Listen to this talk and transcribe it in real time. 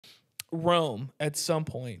Rome at some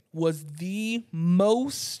point was the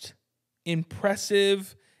most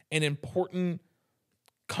impressive and important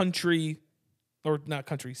country, or not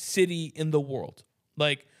country, city in the world.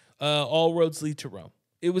 Like, all roads lead to Rome.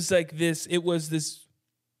 It was like this. It was this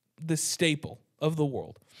staple of the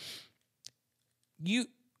world.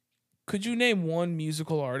 Could you name one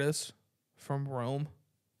musical artist from Rome?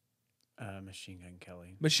 Machine Gun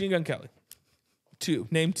Kelly. Machine Gun Kelly.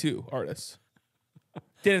 Name two artists.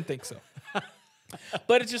 Didn't think so.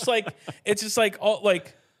 But it's just like all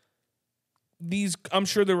like these. I'm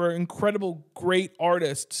sure there were incredible, great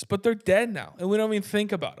artists, but they're dead now, and we don't even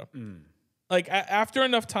think about them. Like after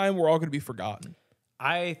enough time, we're all going to be forgotten.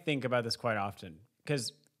 I think about this quite often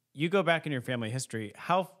because you go back in your family history.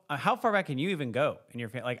 How far back can you even go in your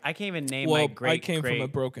family? Like I can't even name my great. I came from a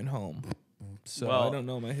broken home, so I don't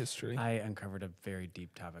know my history. I uncovered a very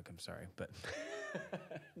deep topic. I'm sorry, but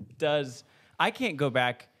I can't go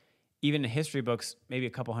back even in history books maybe a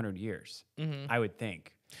couple hundred years. I would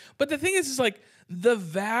think. But the thing is like the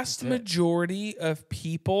vast majority of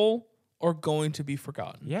people are going to be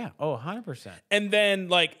forgotten. Yeah. Oh, 100%. And then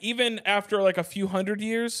like even after like a few hundred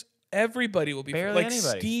years, everybody will be Barely like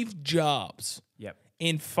anybody. Steve Jobs. Yep.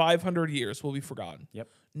 In 500 years will be forgotten. Yep.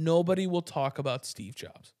 Nobody will talk about Steve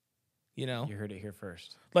Jobs. You know? You heard it here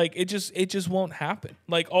first. Like it just won't happen.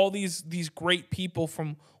 Like all these great people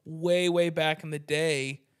from way back in the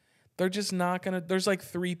day, they're just not gonna. There's like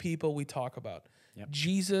three people we talk about: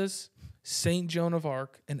 Jesus, Saint Joan of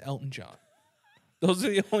Arc, and Elton John. Those are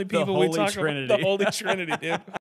the only people we talk about. The Holy Trinity, dude.